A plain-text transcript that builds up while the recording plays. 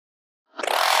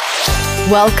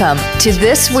Welcome to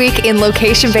This Week in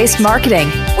Location-Based Marketing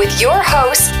with your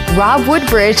hosts, Rob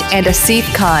Woodbridge and Asif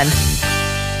Khan.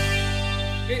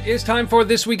 It is time for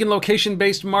This Week in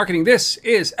Location-Based Marketing. This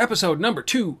is episode number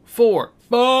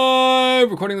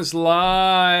 245. Recording this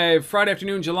live Friday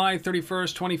afternoon, July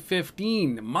 31st,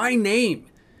 2015. My name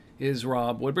is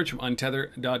Rob Woodbridge from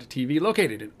Untether.tv,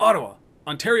 located in Ottawa,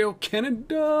 Ontario,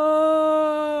 Canada.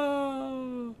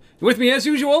 With me, as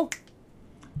usual,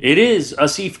 it is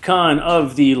Asif Khan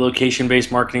of the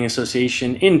Location-Based Marketing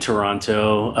Association in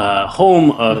Toronto,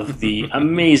 home of the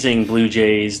amazing Blue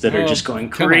Jays that are just going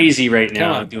crazy right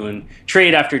now, doing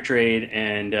trade after trade,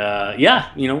 and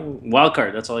wild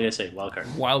card. That's all I gotta say. Wild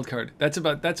card. Wild card. That's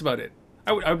about it.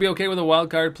 I would be okay with a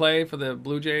wild card play for the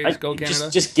Blue Jays. Go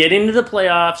Canada. Just get into the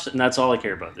playoffs, and that's all I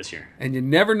care about this year. And you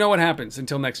never know what happens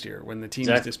until next year when the team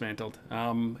is dismantled.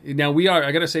 Now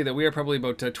I got to say that we are probably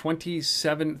about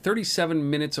 37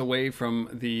 minutes away from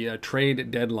the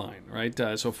trade deadline, right?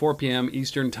 So 4 p.m.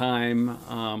 Eastern time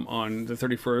on the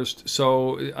 31st.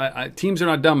 So teams are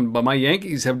not dumb, but my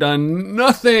Yankees have done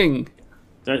nothing.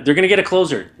 They're going to get a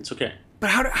closer. It's okay. But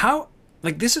how?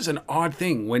 Like, this is an odd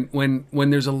thing when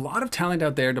there's a lot of talent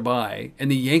out there to buy and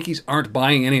the Yankees aren't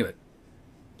buying any of it.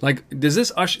 Like, this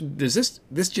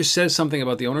just says something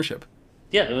about the ownership?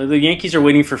 Yeah, the Yankees are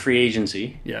waiting for free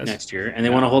agency next year, and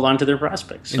they want to hold on to their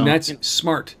prospects. So, and that's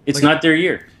smart. It's not their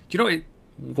year.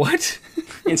 What?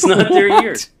 It's not their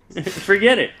year.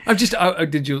 Forget it.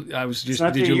 Did you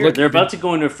look? They're about to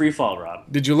go into free fall,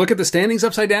 Rob. Did you look at the standings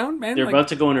upside down, man? They're about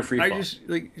to go into free fall.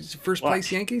 First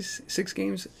place Yankees, 6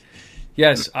 games.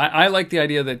 Yes, I like the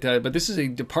idea that, but this is a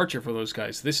departure for those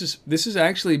guys. This is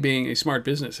actually being a smart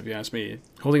business, if you ask me.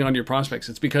 Holding on to your prospects,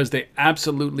 it's because they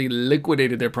absolutely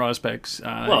liquidated their prospects.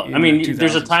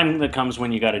 There's a time that comes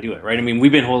when you got to do it, right? I mean,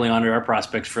 we've been holding on to our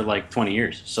prospects for like 20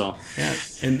 years, so yeah,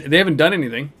 and they haven't done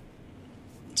anything.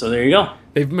 So there you go.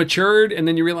 They've matured, and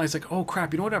then you realize, like, oh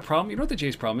crap! You know what our problem? You know what the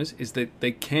Jays' problem is that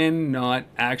they cannot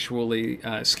actually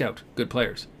scout good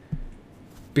players.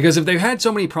 Because if they've had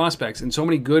so many prospects and so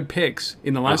many good picks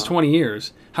in the last 20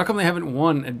 years, how come they haven't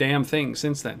won a damn thing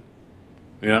since then?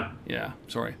 Yeah. Yeah,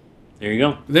 sorry. There you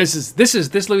go. This is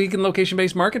This Week in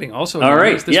Location-Based Marketing. Also, all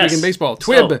right. This Week in Baseball.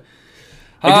 TWIB. So,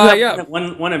 I do have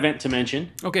one event to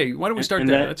mention. Okay, why don't we start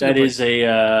there? That is a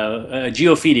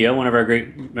Geophedia, one of our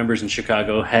great members in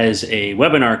Chicago, has a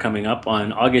webinar coming up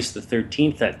on August the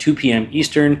 13th at 2 p.m.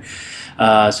 Eastern.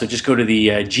 So just go to the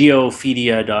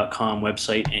geophedia.com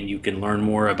website and you can learn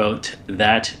more about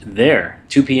that there.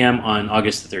 2 p.m. on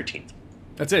August the 13th.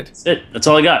 That's it. That's it. That's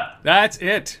all I got. That's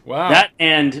it. Wow. That,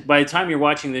 and by the time you're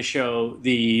watching this show,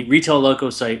 the Retail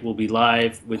Loco site will be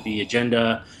live with the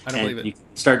agenda. I don't believe it. You can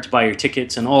start to buy your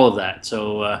tickets and all of that.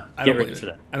 So get ready for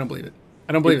that. I don't believe it.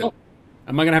 I don't believe it.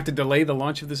 Am I going to have to delay the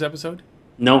launch of this episode?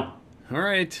 No. All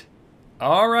right.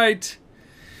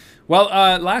 Well,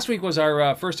 last week was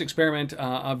our first experiment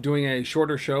of doing a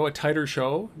shorter show, a tighter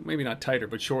show. Maybe not tighter,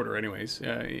 but shorter anyways.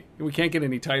 We can't get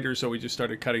any tighter, so we just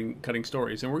started cutting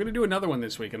stories. And we're going to do another one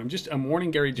this week. And I'm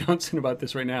warning Gary Johnson about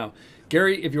this right now.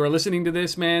 Gary, if you are listening to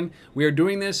this, man, we are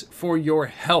doing this for your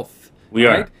health. We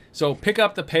are. So pick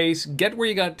up the pace. Get where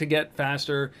you got to get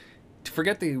faster.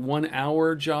 Forget the 1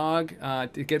 hour jog.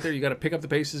 To get there, you got to pick up the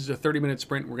pace. This is a 30-minute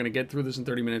sprint. We're going to get through this in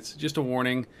 30 minutes. Just a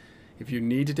warning. If you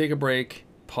need to take a break,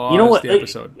 pause the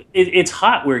episode. It's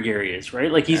hot where Gary is,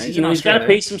 right? Like he's got to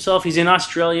pace himself. He's in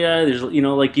Australia. There's you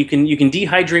can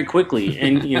dehydrate quickly,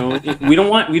 and we don't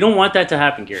want that to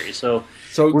happen, Gary. So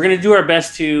we're gonna do our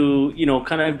best to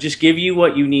kind of just give you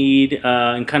what you need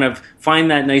and kind of find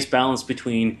that nice balance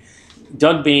between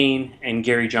Doug Bain and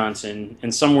Gary Johnson,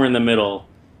 and somewhere in the middle,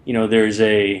 there's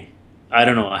a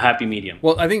happy medium.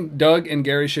 Well, I think Doug and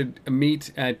Gary should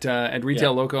meet at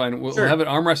Retail Loco, and we'll have an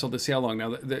arm wrestle to see how long.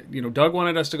 Now, Doug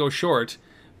wanted us to go short,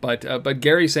 but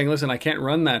Gary's saying, listen, I can't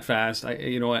run that fast.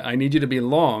 I need you to be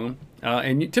long,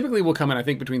 and typically we'll come in, I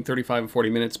think, between 35 and 40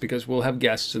 minutes because we'll have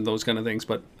guests and those kind of things.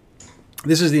 But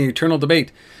this is the eternal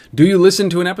debate. Do you listen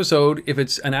to an episode if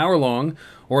it's an hour long,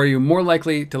 or are you more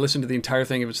likely to listen to the entire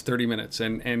thing if it's 30 minutes?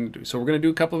 And so we're going to do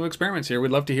a couple of experiments here.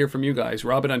 We'd love to hear from you guys.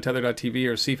 Rob at Untether.tv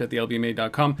or Asif at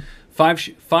thelbma.com.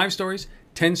 5 stories,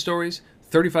 10 stories,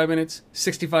 35 minutes,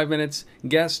 65 minutes,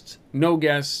 guests, no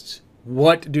guests.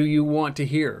 What do you want to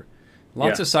hear?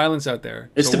 Lots of silence out there.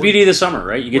 It's the beauty of the summer,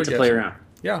 right? You get to play around.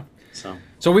 Yeah.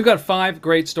 So we've got 5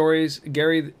 great stories.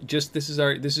 Gary, this is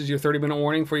your 30-minute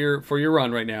warning for your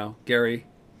run right now. Gary,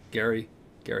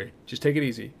 just take it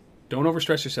easy. Don't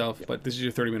overstress yourself, but this is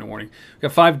your 30-minute warning. We've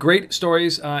got 5 great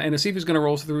stories, and Asif is going to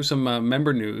roll through some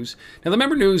member news. Now, the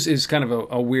member news is kind of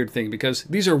a weird thing because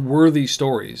these are worthy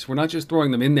stories. We're not just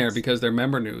throwing them in there because they're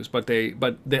member news, but they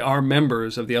are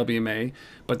members of the LBMA,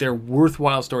 but they're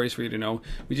worthwhile stories for you to know.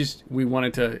 We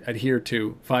wanted to adhere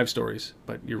to 5 stories,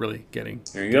 but you're really getting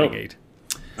 8.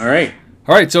 All right.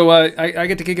 All right, so I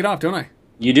get to kick it off, don't I?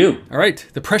 You do. All right.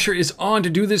 The pressure is on to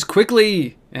do this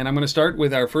quickly. And I'm going to start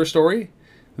with our first story.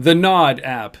 The Nod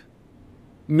app.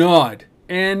 Nod.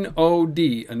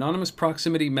 N-O-D. Anonymous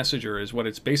Proximity Messenger is what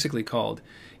it's basically called.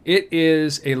 It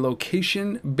is a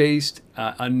location-based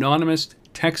anonymous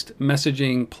text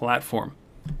messaging platform.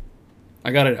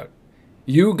 I got it out.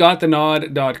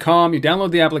 YouGotTheNod.com. You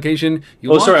download the application.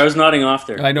 Sorry, I was nodding off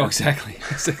there. I know, exactly.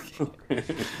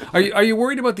 Are you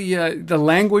worried about the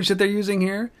language that they're using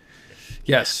here?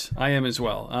 Yes, I am as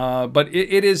well. But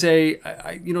it is the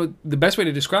best way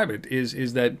to describe it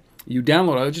is that you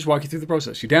download. I'll just walk you through the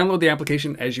process. You download the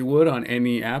application as you would on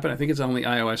any app, and I think it's only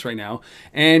iOS right now.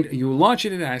 And you launch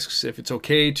it. It asks if it's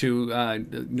okay to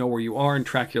know where you are and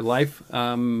track your life,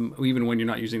 even when you're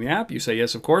not using the app. You say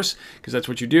yes, of course, because that's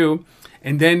what you do.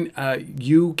 And then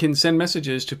you can send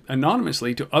messages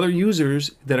anonymously to other users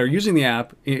that are using the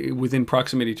app within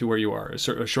proximity to where you are,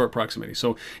 a short proximity.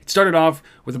 So it started off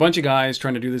with a bunch of guys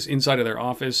trying to do this inside of their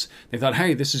office. They thought,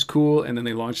 hey, this is cool, and then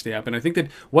they launched the app. And I think that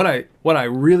what I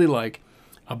really like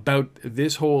about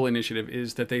this whole initiative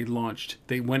is that they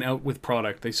went out with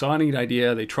product. They saw a neat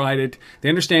idea. They tried it. They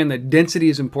understand that density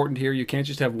is important here. You can't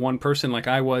just have one person like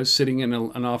I was sitting in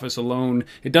an office alone.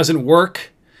 It doesn't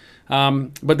work.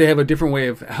 But they have a different way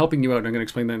of helping you out, and I'm going to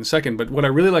explain that in a second. But what I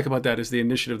really like about that is the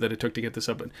initiative that it took to get this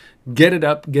up. Get it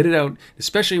out,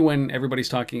 especially when everybody's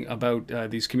talking about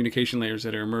these communication layers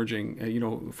that are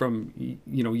emerging. From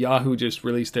Yahoo just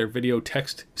released their video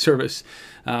text service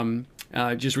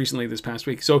just recently this past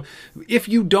week. So if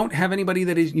you don't have anybody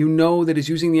that is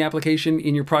using the application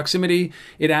in your proximity,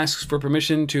 it asks for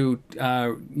permission to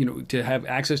have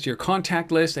access to your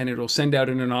contact list, and it'll send out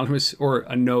an anonymous or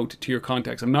a note to your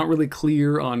contacts. I'm not really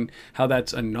clear on how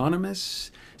that's anonymous,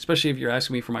 especially if you're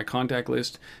asking me for my contact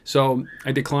list. So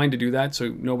I declined to do that, so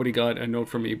nobody got a note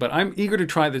from me. But I'm eager to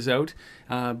try this out.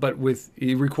 But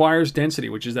it requires density,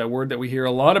 which is that word that we hear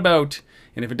a lot about.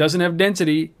 And if it doesn't have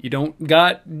density, you don't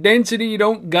got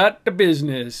the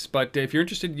business. But if you're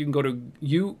interested, you can go to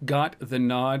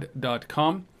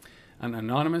YouGotTheNod.com, an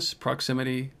anonymous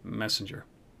proximity messenger.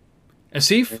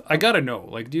 Asif, I gotta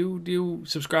know. Do you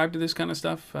subscribe to this kind of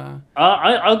stuff?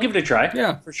 I'll give it a try.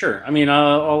 Yeah, for sure. I mean,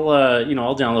 I'll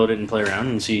download it and play around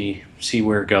and see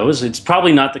where it goes. It's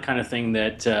probably not the kind of thing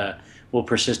that will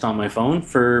persist on my phone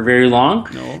for very long.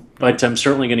 No, but I'm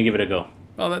certainly going to give it a go.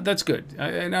 Well, that's good.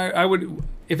 I would,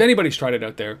 if anybody's tried it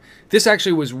out there. This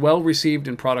actually was well received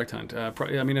in Product Hunt. I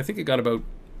think it got about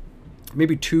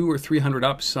maybe 200 or 300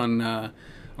 ups on.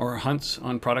 Or hunts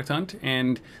on Product Hunt,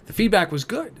 and the feedback was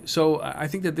good. So I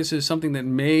think that this is something that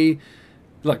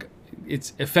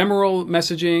it's ephemeral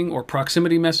messaging or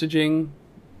proximity messaging.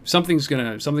 Something's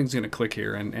gonna click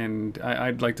here, and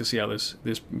I'd like to see how this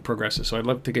progresses. So I'd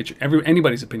love to get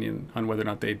anybody's opinion on whether or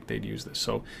not they'd use this.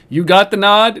 So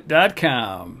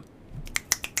YouGotTheNod.com.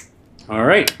 All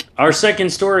right, our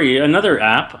second story, another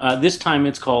app. This time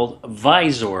it's called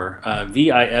Visor,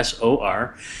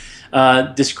 Visor.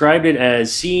 Described it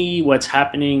as see what's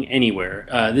happening anywhere.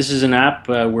 This is an app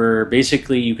where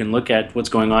basically you can look at what's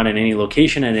going on in any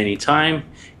location at any time.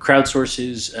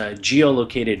 Crowdsources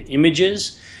geolocated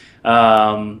images.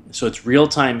 So it's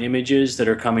real-time images that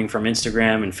are coming from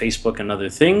Instagram and Facebook and other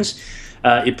things.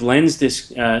 It blends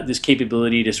this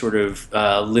capability to sort of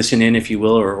listen in, if you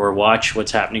will, or watch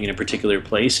what's happening in a particular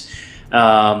place.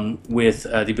 With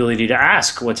the ability to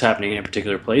ask what's happening in a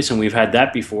particular place. And we've had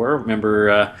that before.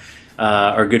 Remember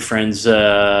our good friends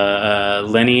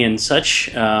Lenny and such,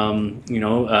 from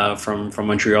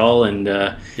Montreal and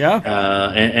a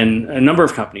number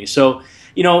of companies. So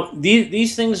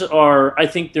these things are. I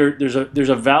think there's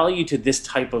a value to this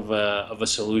type of a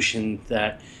solution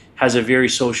that has a very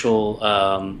social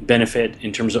benefit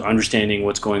in terms of understanding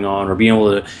what's going on, or being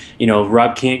able to,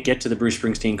 Rob can't get to the Bruce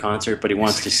Springsteen concert, but he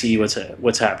wants to see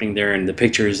what's happening there and the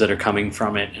pictures that are coming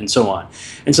from it and so on.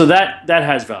 And so that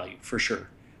has value for sure,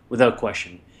 without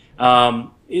question.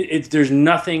 There's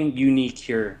nothing unique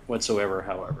here whatsoever,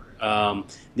 however.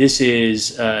 This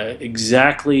is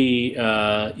exactly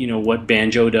what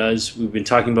Banjo does. We've been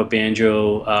talking about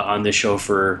Banjo on this show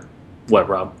for, what,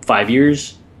 Rob, 5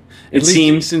 years? It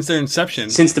seems since their inception,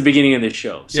 since the beginning of this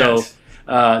show. Yes. So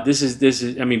this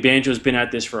is. I mean, Banjo's been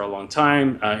at this for a long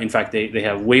time. In fact, they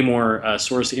have way more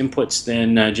source inputs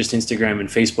than just Instagram and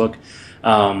Facebook.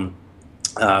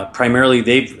 primarily,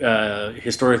 they've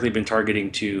historically been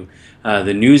targeting to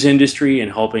the news industry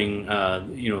and helping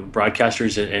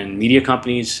broadcasters and media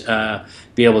companies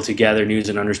be able to gather news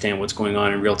and understand what's going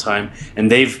on in real time. And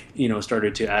they've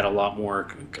started to add a lot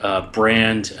more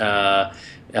brand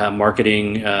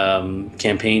marketing,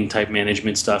 campaign type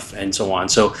management stuff, and so on.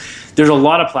 So there's a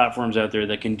lot of platforms out there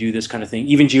that can do this kind of thing.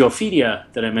 Even Geophedia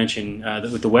that I mentioned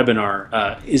with the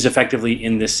webinar is effectively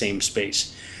in this same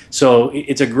space. So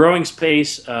it's a growing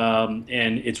space, and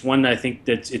it's one that I think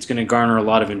that it's going to garner a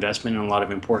lot of investment and a lot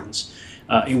of importance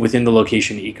within the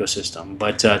location ecosystem.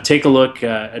 But take a look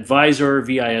at Visor,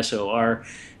 VISOR,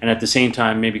 and at the same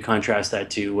time, maybe contrast that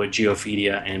to what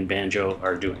Geophedia and Banjo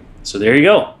are doing. So there you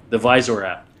go, the Visor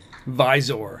app.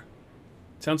 Visor.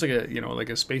 Sounds like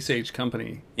a space age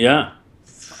company. Yeah.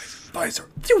 Visor.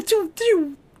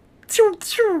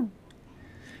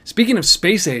 Speaking of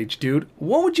space age, dude,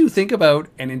 what would you think about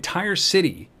an entire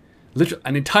city of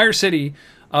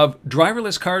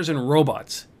driverless cars and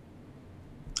robots?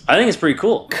 I think it's pretty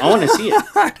cool. I want to see it.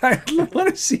 I want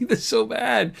to see this so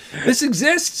bad. This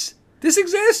exists. This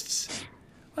exists.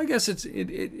 I guess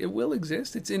it will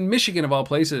exist. It's in Michigan of all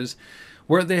places,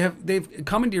 where they've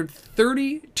commandeered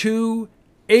 32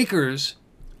 acres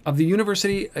of the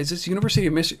University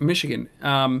of Michigan,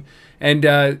 and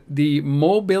the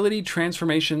Mobility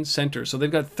Transformation Center. So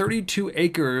they've got 32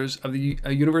 acres of the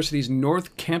university's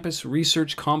North Campus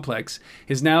Research Complex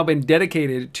has now been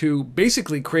dedicated to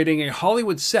basically creating a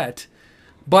Hollywood set,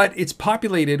 but it's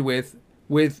populated with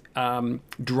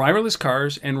driverless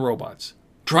cars and robots.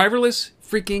 Driverless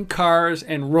freaking cars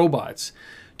and robots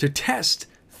to test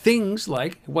things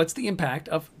like what's the impact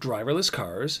of driverless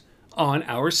cars on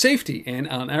our safety and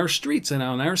on our streets and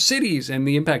on our cities, and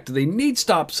the impact. Do they need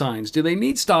stop signs? Do they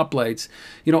need stoplights?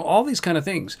 All these kind of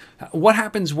things. What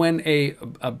happens when a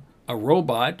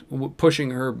robot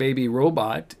pushing her baby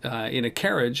robot in a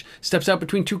carriage steps out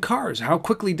between two cars? How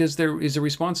quickly is the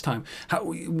response time?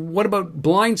 What about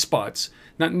blind spots?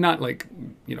 Not like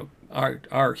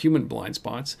our human blind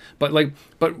spots, but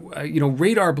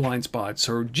radar blind spots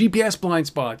or GPS blind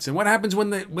spots. And what happens when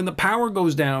the power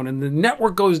goes down and the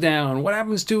network goes down? What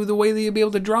happens to the way that you'll be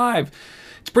able to drive?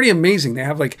 It's pretty amazing. They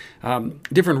have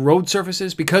different road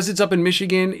surfaces. Because it's up in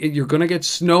Michigan, you're going to get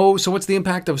snow. So what's the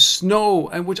impact of snow?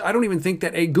 And which I don't even think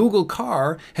that a Google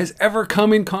car has ever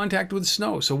come in contact with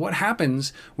snow. So what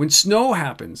happens when snow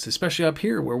happens, especially up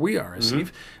here where we are,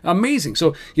 Steve? Amazing.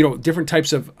 So, different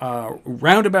types of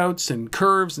roundabouts and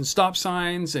curves and stop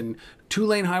signs and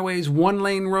 2-lane highways,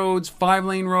 1-lane roads,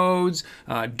 5-lane roads,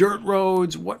 dirt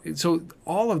roads. So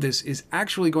all of this is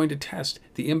actually going to test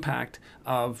the impact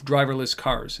of driverless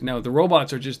cars. Now, the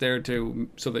robots are just there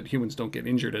so that humans don't get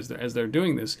injured as they're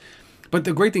doing this. But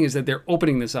the great thing is that they're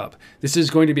opening this up. This is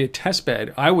going to be a test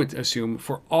bed, I would assume,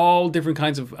 for all different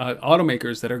kinds of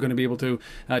automakers that are going to be able to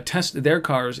test their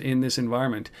cars in this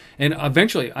environment. And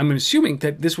eventually, I'm assuming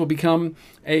that this will become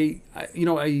a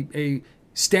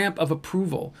stamp of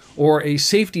approval or a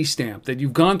safety stamp that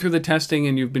you've gone through the testing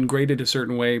and you've been graded a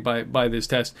certain way by this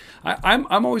test.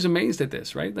 I'm always amazed at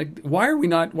this, right? Like, why have we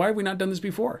not done this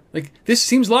before? Like, this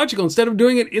seems logical instead of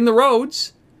doing it in the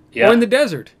roads or in the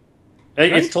desert.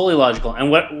 Right? It's totally logical.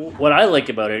 And what I like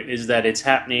about it is that it's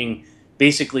happening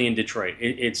basically in Detroit.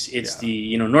 It's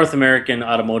the North American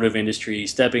automotive industry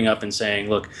stepping up and saying,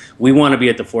 look, we want to be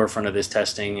at the forefront of this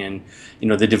testing and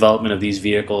the development of these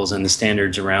vehicles and the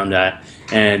standards around that.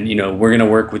 And we're going to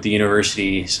work with the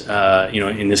universities,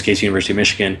 in this case University of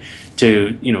Michigan,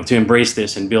 to embrace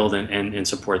this and build and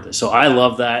support this. So I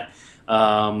love that.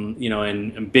 And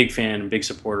I'm a big fan and big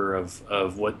supporter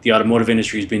of what the automotive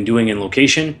industry has been doing in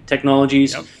location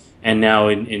technologies. Yep. And now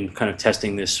in kind of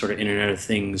testing this sort of Internet of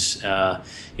Things,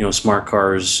 smart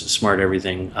cars, smart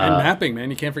everything. And mapping, man.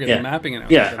 You can't forget the mapping.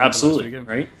 Yeah, absolutely.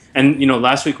 Right. And,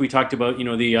 last week we talked about,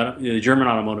 the German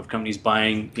automotive companies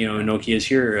buying, Nokia's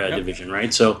HERE division,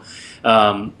 right? So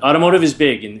automotive is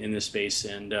big in this space,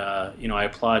 and, I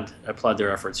applaud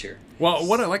their efforts here. Well,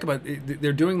 what I like about it,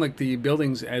 they're doing like the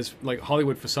buildings as like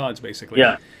Hollywood facades, basically.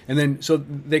 Yeah. And then so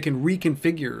they can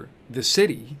reconfigure the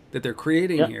city that they're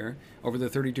creating here over the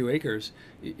 32 acres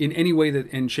in any way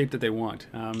and shape that they want.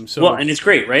 And it's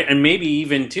great, right? And maybe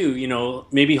even too,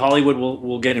 maybe Hollywood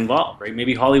will get involved, right?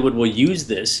 Maybe Hollywood will use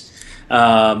this,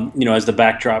 as the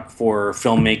backdrop for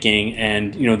filmmaking,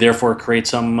 and therefore create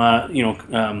some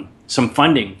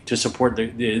funding to support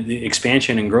the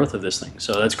expansion and growth of this thing.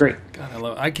 So that's great. God, I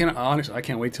love it. I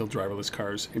can't wait till driverless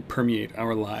cars permeate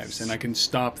our lives, and I can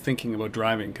stop thinking about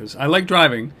driving, because I like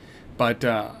driving. But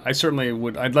I certainly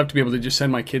would. I'd love to be able to just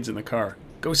send my kids in the car.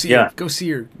 Go see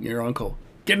your uncle.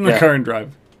 Get in the car and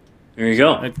drive. There you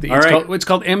go. It's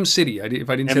called M City. If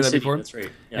I didn't say that before. That's right.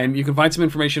 Yeah. And you can find some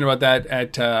information about that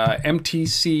at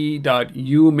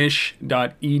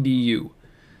mtc.umich.edu.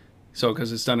 So,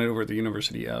 because it's done over at the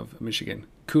University of Michigan.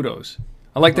 Kudos.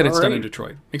 I like that it's done in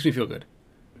Detroit. Makes me feel good.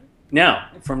 Now,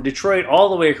 from Detroit all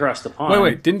the way across the pond.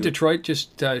 Wait. Didn't Detroit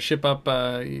just ship up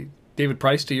David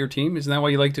Price to your team? Isn't that why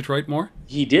you like Detroit more?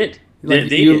 He did.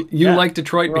 You like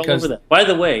Detroit because... By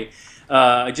the way,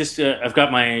 I've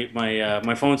got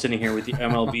my phone sitting here with the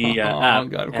MLB app. Oh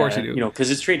God, of course you do. You know,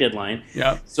 because it's trade deadline.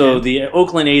 Yeah. So the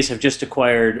Oakland A's have just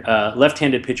acquired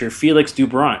left-handed pitcher Felix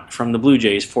Doubront from the Blue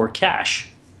Jays for cash.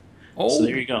 Oh. So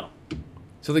there you go.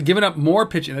 So they're giving up more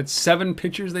pitching. That's 7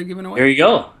 pitchers they've given away? There you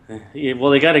go.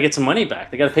 Well, they got to get some money back.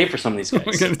 They got to pay for some of these guys.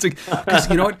 Because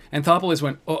you know what? Anthopoulos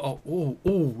went, oh.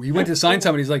 He went to sign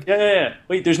somebody. He's like, yeah.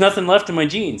 Wait, there's nothing left in my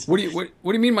jeans. What do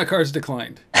you mean my car's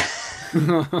declined?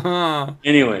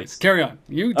 Anyways. Carry on.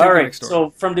 You take all the right, next story.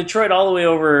 So from Detroit all the way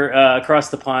over across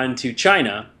the pond to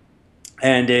China,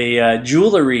 and a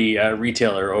jewelry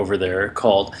retailer over there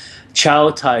called Chow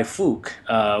Tai Fook,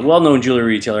 well-known jewelry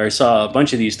retailer. I saw a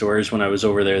bunch of these stores when I was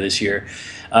over there this year.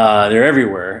 They're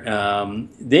everywhere.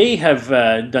 They have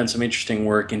done some interesting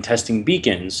work in testing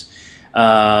beacons.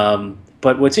 But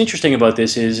what's interesting about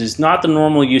this is not the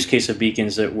normal use case of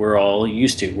beacons that we're all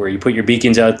used to, where you put your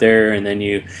beacons out there and then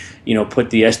you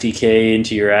put the SDK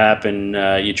into your app and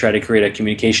you try to create a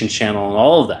communications channel and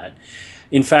all of that.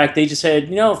 In fact, they just said,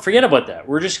 forget about that.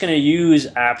 We're just going to use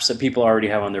apps that people already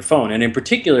have on their phone. And in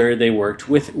particular, they worked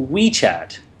with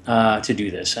WeChat to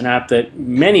do this, an app that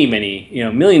many,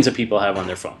 millions of people have on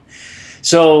their phone.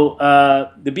 So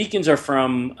the beacons are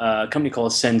from a company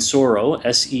called Sensoro,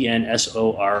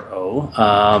 Sensoro,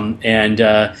 and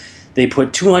they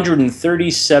put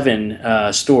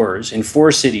 237 stores in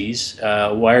 4 cities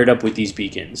wired up with these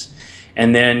beacons,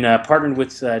 and then partnered with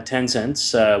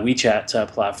Tencent's WeChat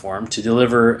platform to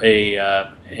deliver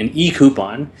an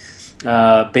e-coupon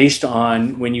based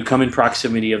on when you come in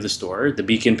proximity of the store. The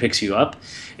beacon picks you up,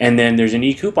 and then there's an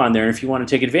e-coupon there. And if you want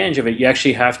to take advantage of it, you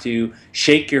actually have to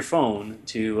shake your phone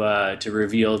to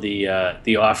reveal the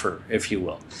offer, if you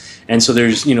will. And so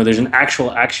there's an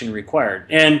actual action required.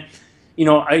 And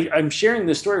I'm sharing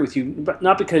this story with you, but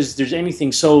not because there's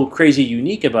anything so crazy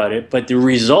unique about it, but the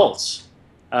results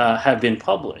have been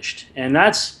published, and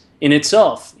that's in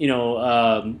itself,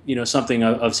 something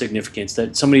of significance,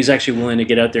 that somebody's actually willing to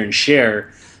get out there and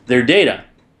share their data.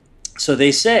 So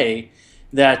they say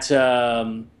that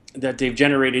that they've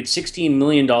generated $16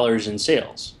 million in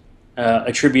sales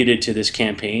attributed to this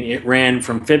campaign. It ran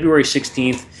from February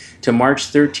 16th to March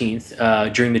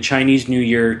 13th during the Chinese New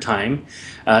Year time,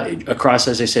 across,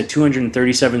 as I said,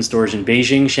 237 stores in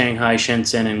Beijing, Shanghai,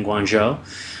 Shenzhen, and Guangzhou.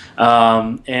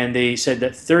 And they said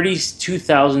that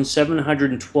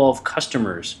 32,712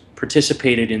 customers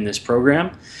participated in this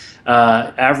program.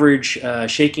 Average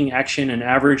shaking action, an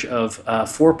average of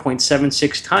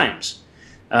 4.76 times,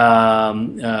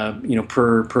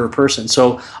 per person.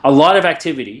 So a lot of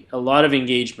activity, a lot of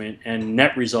engagement, and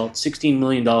net result, $16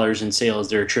 million in sales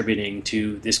they're attributing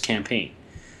to this campaign.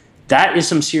 That is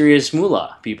some serious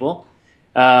moolah, people.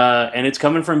 And it's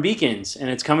coming from beacons, and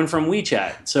it's coming from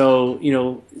WeChat. So,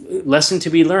 lesson to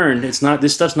be learned.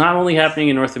 This stuff's not only happening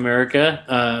in North America,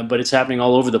 but it's happening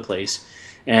all over the place.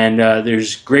 And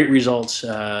there's great results,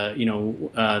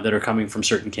 that are coming from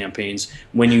certain campaigns.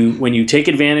 When you take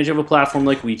advantage of a platform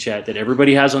like WeChat that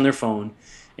everybody has on their phone,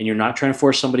 and you're not trying to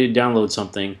force somebody to download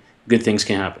something, good things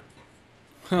can happen.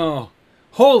 Oh,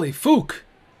 holy fook!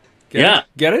 Get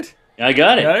it? I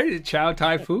got it. Right? Chow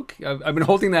Tai Fook. I've been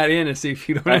holding that in to see if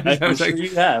you don't understand. I'm sure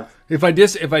you have. If I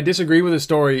disagree with a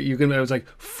story, you can. I was like,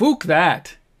 "Fook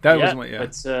that." That was my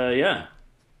yeah.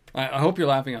 I hope you're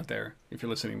laughing out there if you're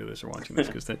listening to this or watching this,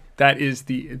 because that is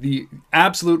the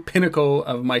absolute pinnacle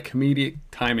of my comedic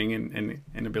timing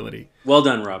and ability. Well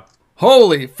done, Rob.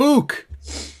 Holy Fook!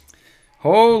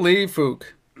 Holy Fook!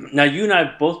 Now you and I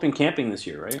have both been camping this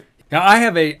year, right? Now I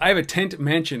have a tent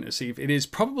mansion, Asif. It is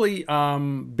probably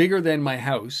bigger than my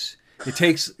house. It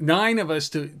takes 9 of us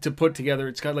to put together.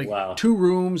 It's got like 2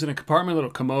 rooms and a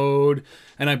compartment commode.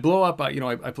 And I blow up.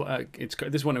 It's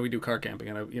this one that we do car camping,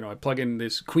 and I plug in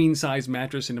this queen size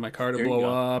mattress into my car to blow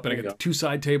up, and I got 2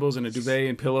 side tables and a duvet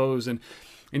and pillows, and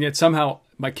yet somehow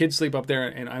my kids sleep up there,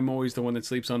 and I'm always the one that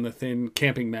sleeps on the thin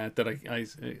camping mat that I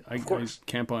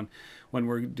camp on when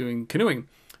we're doing canoeing.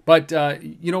 But,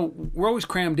 we're always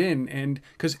crammed in, and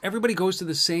because everybody goes to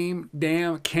the same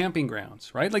damn camping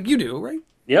grounds, right? Like you do, right?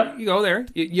 Yep. You go there.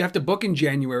 You have to book in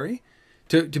January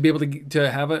to be able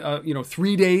to have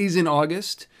 3 days in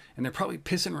August, and they're probably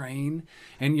pissing rain,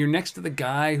 and you're next to the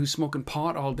guy who's smoking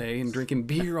pot all day and drinking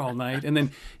beer all night, and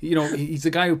then he's the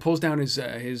guy who pulls down his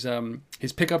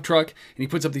pickup truck and he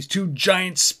puts up these two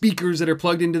giant speakers that are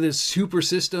plugged into this super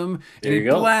system, and he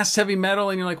blasts heavy metal,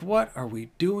 and you're like, what are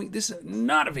we doing? This is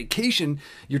not a vacation.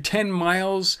 You're 10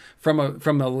 miles from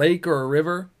a lake or a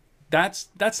river. That's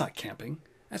not camping.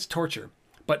 That's torture.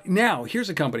 But now here's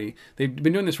a company. They've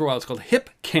been doing this for a while. It's called Hip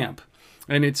Camp.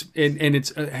 And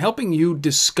it's helping you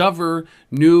discover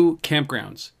new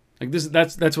campgrounds. Like this,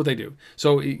 that's what they do.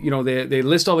 So they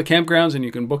list all the campgrounds, and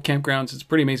you can book campgrounds. It's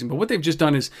pretty amazing. But what they've just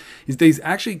done is they've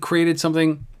actually created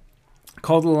something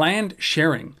called land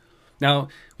sharing. Now,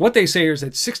 what they say is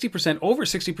that over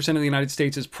 60% of the United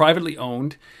States is privately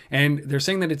owned, and they're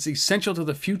saying that it's essential to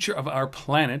the future of our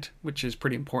planet, which is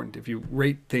pretty important. If you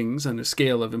rate things on a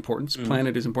scale of importance,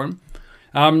 planet is important.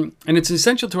 And it's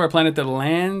essential to our planet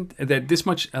that this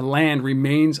much land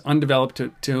remains undeveloped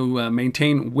to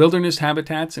maintain wilderness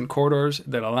habitats and corridors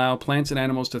that allow plants and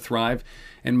animals to thrive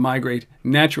and migrate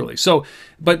naturally. So,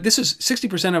 but this is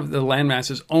 60% of the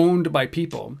landmass is owned by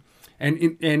people.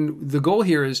 And the goal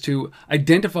here is to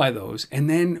identify those and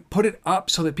then put it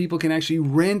up so that people can actually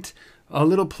rent a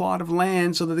little plot of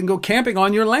land so that they can go camping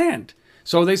on your land.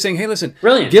 So they're saying, hey, listen,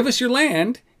 brilliant. Give us your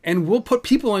land and we'll put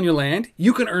people on your land.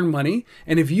 You can earn money.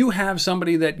 And if you have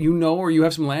somebody that you know or you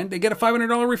have some land, they get a $500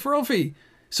 referral fee.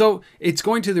 So it's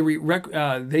going to they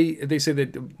say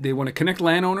that they want to connect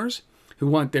landowners who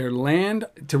want their land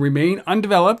to remain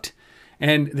undeveloped.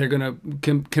 And they're going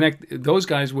to connect those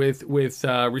guys with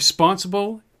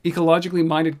responsible, ecologically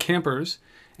minded campers,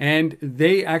 and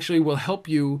they actually will help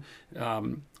you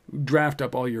draft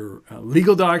up all your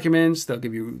legal documents.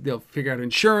 They'll figure out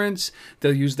insurance.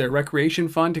 They'll use their recreation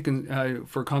fund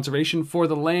for conservation for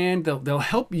the land. They'll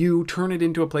help you turn it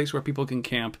into a place where people can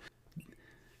camp.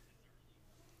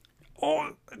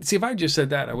 Oh, see, if I just said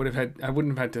that, I wouldn't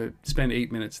have had to spend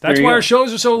 8 minutes. That's why our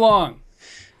shows are so long.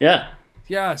 Yeah.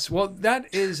 Yes, well, that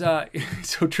is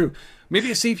so true.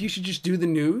 Maybe see if you should just do the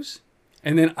news,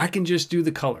 and then I can just do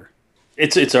the color.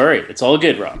 It's all right. It's all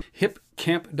good, Rob.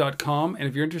 Hipcamp.com, and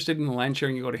if you're interested in land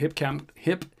sharing, you go to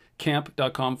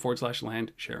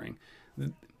hipcamp.com/land sharing.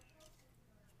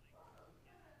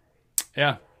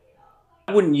 Yeah.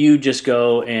 Why wouldn't you just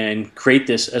go and create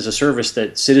this as a service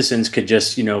that citizens could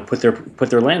just put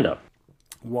their land up?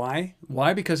 Why?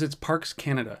 Why? Because it's Parks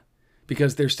Canada.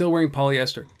 Because they're still wearing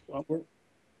polyester. Well,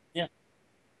 yeah.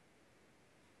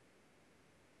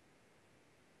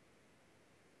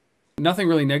 Nothing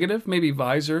really negative. Maybe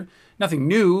visor. Nothing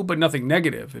new, but nothing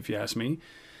negative, if you ask me.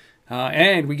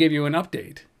 And we gave you an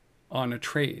update on a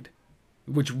trade,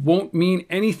 which won't mean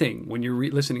anything when you're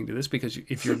listening to this, because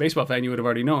if you're a baseball fan, you would have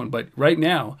already known. But right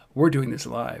now, we're doing this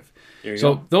live.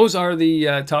 So those are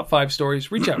the top 5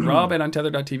 stories. Reach out, Rob at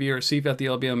untethered.tv or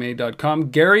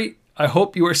asif@thelbma.com. Gary, I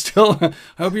hope you're still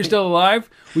alive.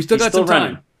 We still got some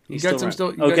time. You got some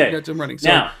running. So,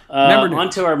 now, on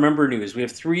to our member news. We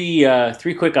have three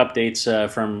quick updates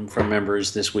from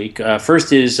members this week.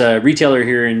 First is a retailer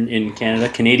here in Canada,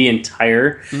 Canadian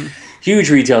Tire. Huge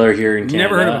retailer here in Canada.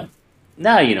 Never heard of them.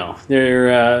 Now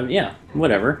they're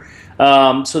whatever.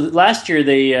 So last year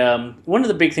they one of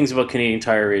the big things about Canadian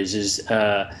Tire is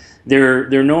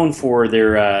they're known for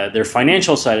their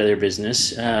financial side of their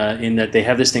business in that they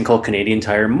have this thing called Canadian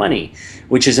Tire Money,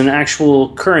 which is an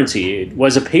actual currency. It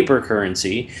was a paper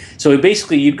currency. So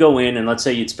basically you'd go in and let's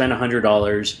say you'd spend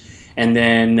 $100 and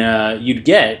then you'd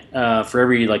get for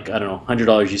every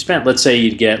 $100 you spent, let's say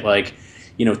you'd get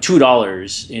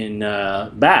 $2 in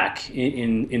back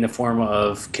in the form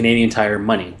of Canadian Tire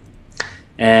Money.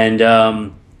 And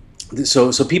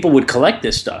so people would collect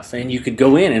this stuff, and you could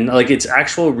go in and it's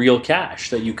actual real cash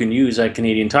that you can use at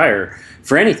Canadian Tire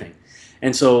for anything.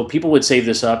 And so people would save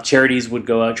this up. Charities would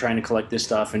go out trying to collect this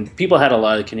stuff, and people had a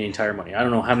lot of Canadian Tire money. I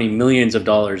don't know how many millions of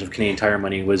dollars of Canadian Tire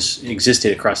money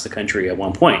existed across the country at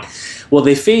one point. Well,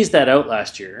 they phased that out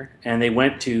last year, and they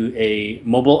went to a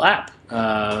mobile app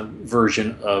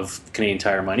version of Canadian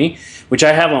Tire Money, which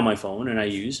I have on my phone and I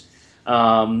use.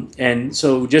 And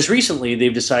so just recently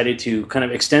they've decided to kind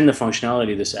of extend the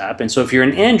functionality of this app. And so if you're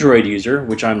an Android user,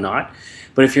 which I'm not,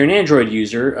 but if you're an Android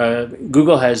user,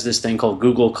 Google has this thing called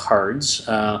Google Cards.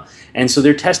 And so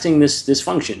they're testing this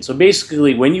function. So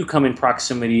basically when you come in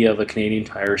proximity of a Canadian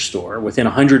Tire store, within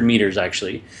 100 meters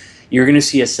actually, you're going to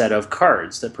see a set of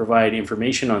cards that provide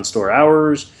information on store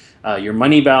hours, your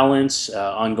money balance,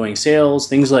 ongoing sales,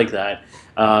 things like that.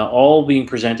 All being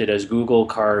presented as Google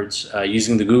Cards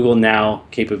using the Google Now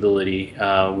capability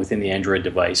within the Android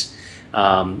device.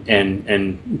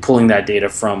 and pulling that data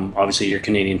from obviously your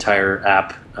Canadian Tire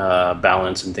app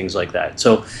balance and things like that.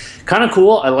 So kind of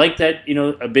cool. I like that, you know,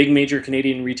 a big major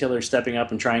Canadian retailer is stepping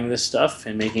up and trying this stuff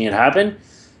and making it happen.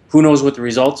 Who knows what the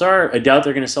results are? I doubt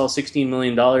they're going to sell $16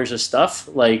 million of stuff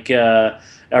like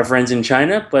our friends in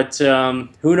China, but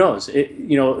who knows?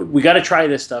 You know, we got to try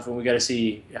this stuff and we got to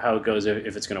see how it goes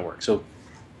if it's going to work. So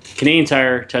Canadian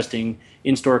Tire testing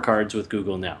in-store cards with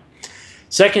Google Now.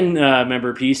 Second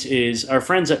member piece is our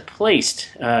friends at Placed,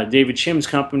 David Shim's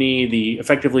company,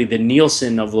 effectively the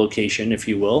Nielsen of location, if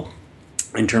you will,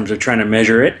 in terms of trying to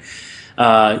measure it.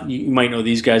 You might know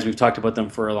these guys. We've talked about them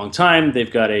for a long time. They've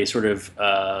got a sort of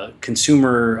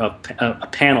consumer a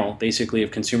panel, basically,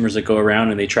 of consumers that go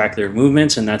around and they track their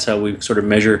movements, and that's how we sort of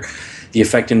measure the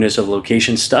effectiveness of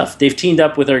location stuff. They've teamed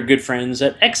up with our good friends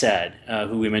at XAD,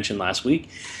 who we mentioned last week.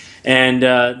 And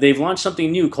they've launched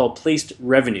something new called Placed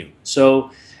Revenue.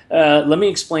 So let me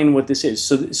explain what this is.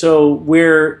 So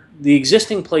where the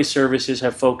existing Placed services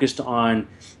have focused on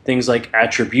things like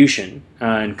attribution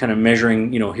and kind of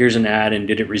measuring, you know, here's an ad and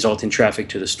did it result in traffic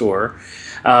to the store.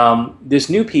 This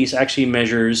new piece actually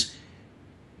measures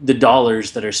the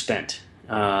dollars that are spent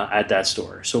at that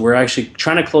store. So we're actually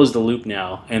trying to close the loop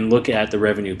now and look at the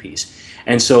revenue piece.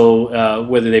 And so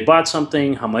whether they bought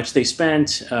something, how much they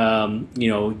spent, you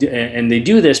know, and they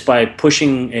do this by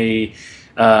pushing a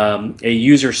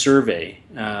user survey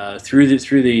through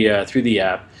the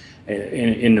app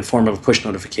in the form of a push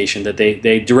notification that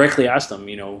they directly ask them,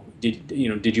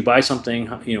 did you buy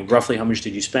something, roughly how much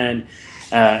did you spend,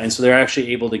 and so they're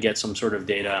actually able to get some sort of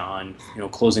data on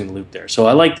closing the loop there. So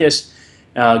I like this.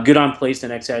 Good on Placed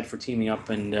and XAD for teaming up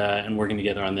and working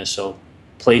together on this. So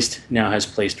Placed now has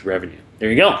Placed Revenue. There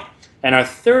you go. And our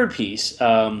third piece,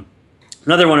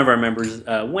 another one of our members,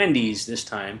 Wendy's this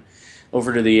time,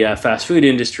 over to the fast food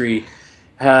industry,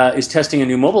 is testing a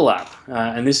new mobile app.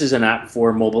 And this is an app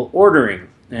for mobile ordering.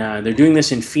 They're doing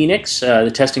this in Phoenix.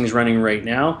 The testing is running right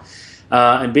now.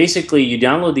 And basically, you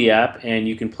download the app and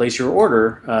you can place your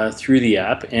order through the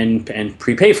app and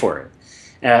prepay for it.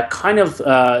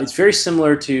 It's very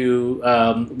similar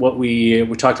to what we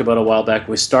talked about a while back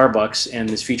with Starbucks and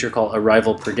this feature called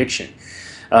Arrival Prediction.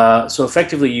 So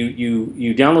effectively,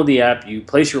 you download the app, you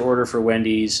place your order for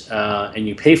Wendy's, and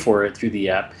you pay for it through the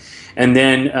app, and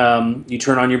then you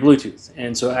turn on your Bluetooth.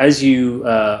 And so as you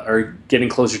are getting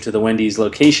closer to the Wendy's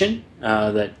location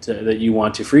that you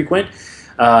want to frequent,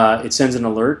 it sends an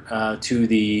alert to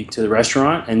the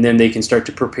restaurant, and then they can start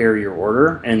to prepare your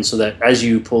order. And so that as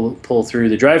you pull through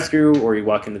the drive-through or you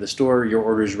walk into the store, your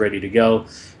order is ready to go,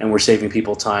 and we're saving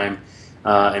people time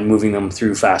and moving them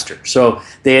through faster. So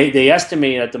they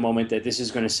estimate at the moment that this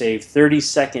is going to save 30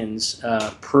 seconds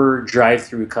per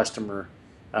drive-through customer.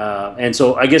 And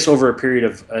so I guess over a period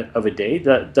of a day,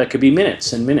 that could be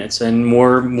minutes and minutes and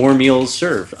more meals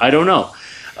served. I don't know.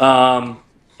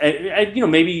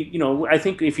 Maybe I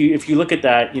think if you look at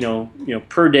that,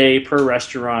 per day, per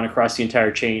restaurant across the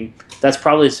entire chain, that's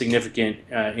probably a significant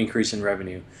increase in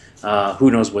revenue. Who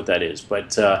knows what that is?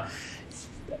 But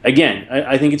again,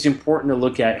 I think it's important to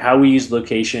look at how we use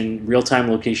real-time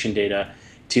location data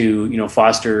to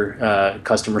foster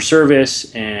customer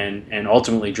service and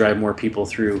ultimately drive more people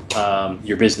through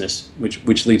your business,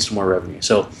 which leads to more revenue.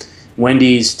 So,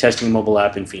 Wendy's testing mobile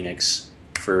app in Phoenix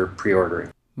for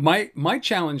pre-ordering. My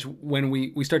challenge when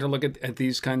we start to look at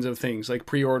these kinds of things like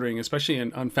pre-ordering, especially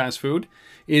on fast food,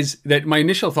 is that my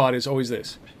initial thought is always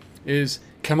this: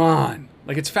 come on,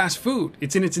 like it's fast food,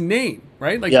 it's in its name,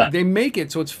 right? Like They make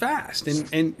it so it's fast,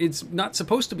 and it's not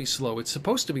supposed to be slow; it's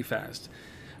supposed to be fast.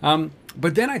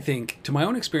 But then I think, to my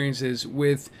own experiences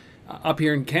with up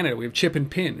here in Canada, we have chip and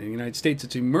pin. In the United States,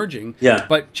 it's emerging. Yeah.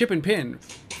 But chip and pin,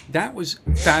 that was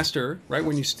faster, right?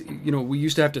 When we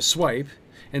used to have to swipe.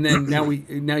 And then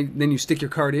then you stick your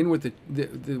card in with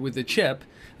the chip,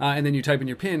 and then you type in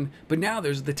your PIN. But now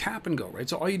there's the tap and go, right?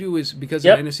 So all you do is, because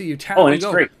of NFC, you tap and it's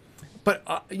go. Great.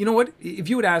 But you know what? If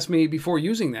you would ask me before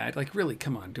using that, like, really,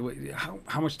 come on,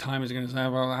 how much time is it going to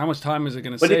save? How much time is it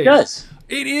going to save? But it does.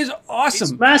 It is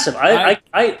awesome. It's massive.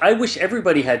 I wish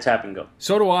everybody had tap and go.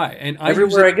 So do I. And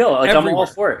everywhere I go, I'm all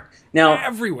for it. Now,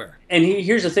 everywhere. And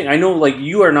here's the thing. I know, like,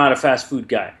 you are not a fast food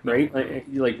guy, right?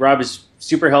 Like Rob is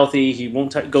super healthy. He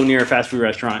won't go near a fast food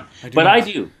restaurant. I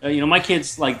do. My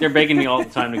kids, like, they're begging me all the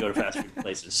time to go to fast food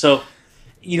places. So,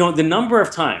 the number of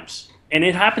times, and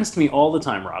it happens to me all the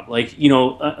time, Rob. Like,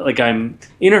 like I'm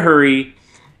in a hurry,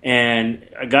 and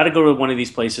I got to go to one of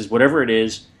these places, whatever it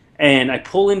is, and I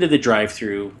pull into the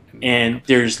drive-through, and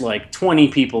there's like 20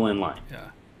 people in line,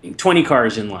 20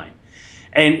 cars in line,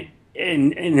 and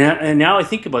now I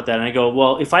think about that, and I go,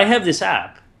 well, if I have this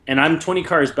app and I'm 20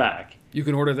 cars back, You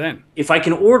can order then. If I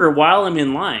can order while I'm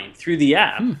in line through the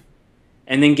app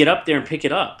and then get up there and pick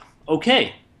it up,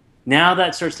 okay. Now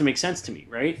that starts to make sense to me,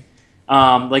 right?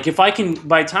 Like if I can,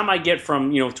 by the time I get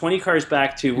from 20 cars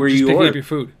back to where you order your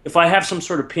food, if I have some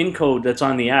sort of PIN code that's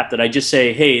on the app that I just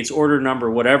say, hey, it's order number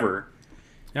whatever,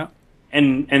 yeah,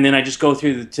 and then I just go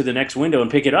through to the next window and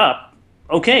pick it up,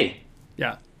 okay,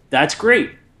 yeah, that's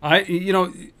great.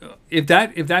 If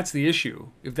that's the issue,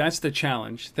 if that's the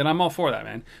challenge, then I'm all for that,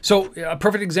 man. So a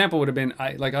perfect example would have been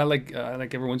I like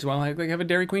every once in a while I have a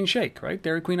Dairy Queen shake, right?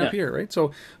 Dairy Queen up here, right?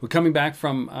 So we're coming back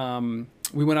from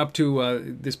we went up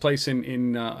to this place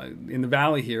in the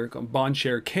valley here called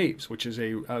Bonshare Caves, which is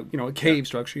a cave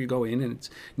structure. You go in and it's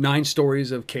 9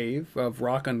 stories of cave of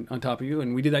rock on top of you,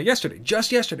 and we did that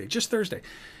just Thursday,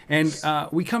 and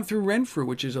we come through Renfrew,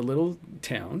 which is a little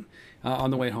town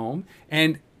on the way home,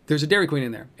 and there's a Dairy Queen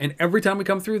in there. And every time we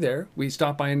come through there, we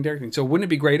stop by in Dairy Queen. So wouldn't it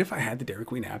be great if I had the Dairy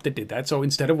Queen app that did that? So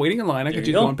instead of waiting in line, I could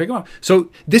just go and pick them up. So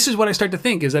this is what I start to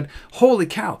think is that, holy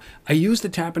cow, I use the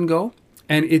tap and go,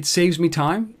 and it saves me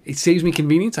time. It saves me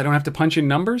convenience. I don't have to punch in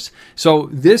numbers. So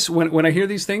this, when I hear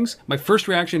these things, my first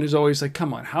reaction is always like,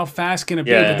 come on, how fast can it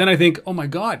be? But then I think, oh my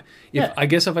God, I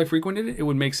guess if I frequented it, it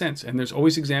would make sense. And there's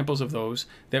always examples of those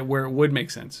where it would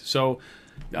make sense. So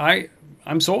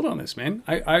I'm sold on this, man.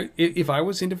 If I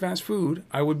was into fast food,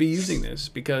 I would be using this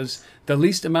because the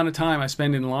least amount of time I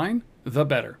spend in line, the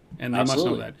better. And they must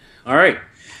know that. All right.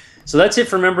 So that's it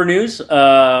for member news.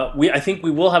 I think we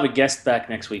will have a guest back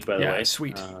next week, by the way. Yeah,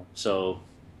 sweet. So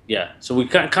we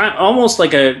kind of almost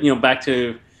like back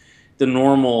to the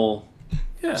normal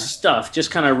stuff,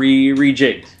 just kind of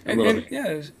rejigged a little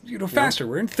bit. Yeah, faster.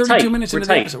 We're in 32 minutes into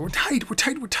the episode.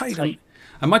 We're tight.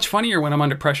 I'm much funnier when I'm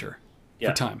under pressure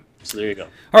for time. So there you go.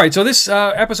 All right, so this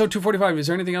episode 245, is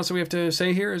there anything else that we have to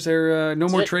say here? Is there no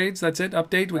more trades? That's it?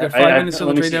 Update? We got 5 minutes till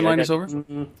the trade deadline is over?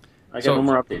 I got no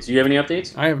more updates. Do you have any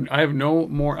updates? I have no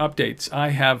more updates. I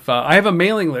have a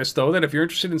mailing list, though, that if you're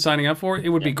interested in signing up for it, it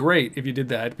would be great if you did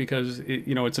that because,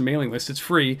 it's a mailing list. It's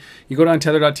free. You go down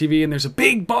tether.tv, and there's a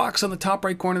big box on the top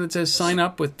right corner that says sign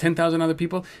up with 10,000 other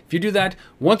people. If you do that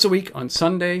once a week on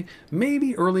Sunday,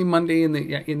 maybe early Monday in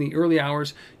the early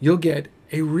hours, you'll get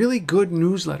a really good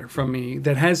newsletter from me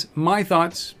that has my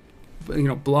thoughts,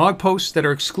 blog posts that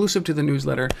are exclusive to the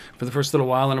newsletter for the first little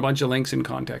while and a bunch of links in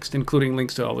context, including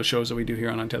links to all the shows that we do here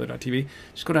on Untether.tv.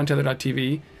 Just go down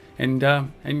tether.tv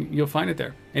and you'll find it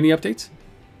there. Any updates?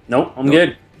 Nope, I'm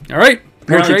good. All right.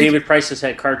 Apparently David Price has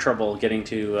had car trouble getting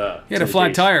to he had a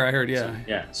flat tire, I heard,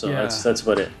 So that's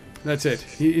about it. That's it.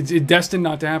 It's destined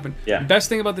not to happen. Yeah. The best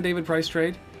thing about the David Price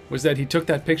trade was that he took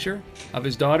that picture of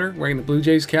his daughter wearing the Blue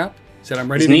Jays cap, said,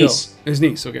 I'm ready to go. His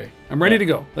niece, okay. I'm ready to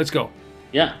go. Let's go.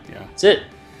 Yeah. That's it.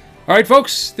 All right,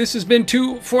 folks. This has been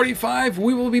 245.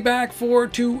 We will be back for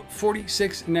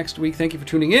 246 next week. Thank you for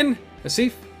tuning in.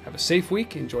 Asif, have a safe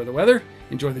week. Enjoy the weather.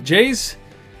 Enjoy the Jays.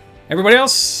 Everybody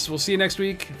else, we'll see you next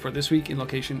week for This Week in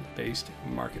Location-Based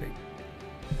Marketing.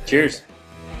 Cheers.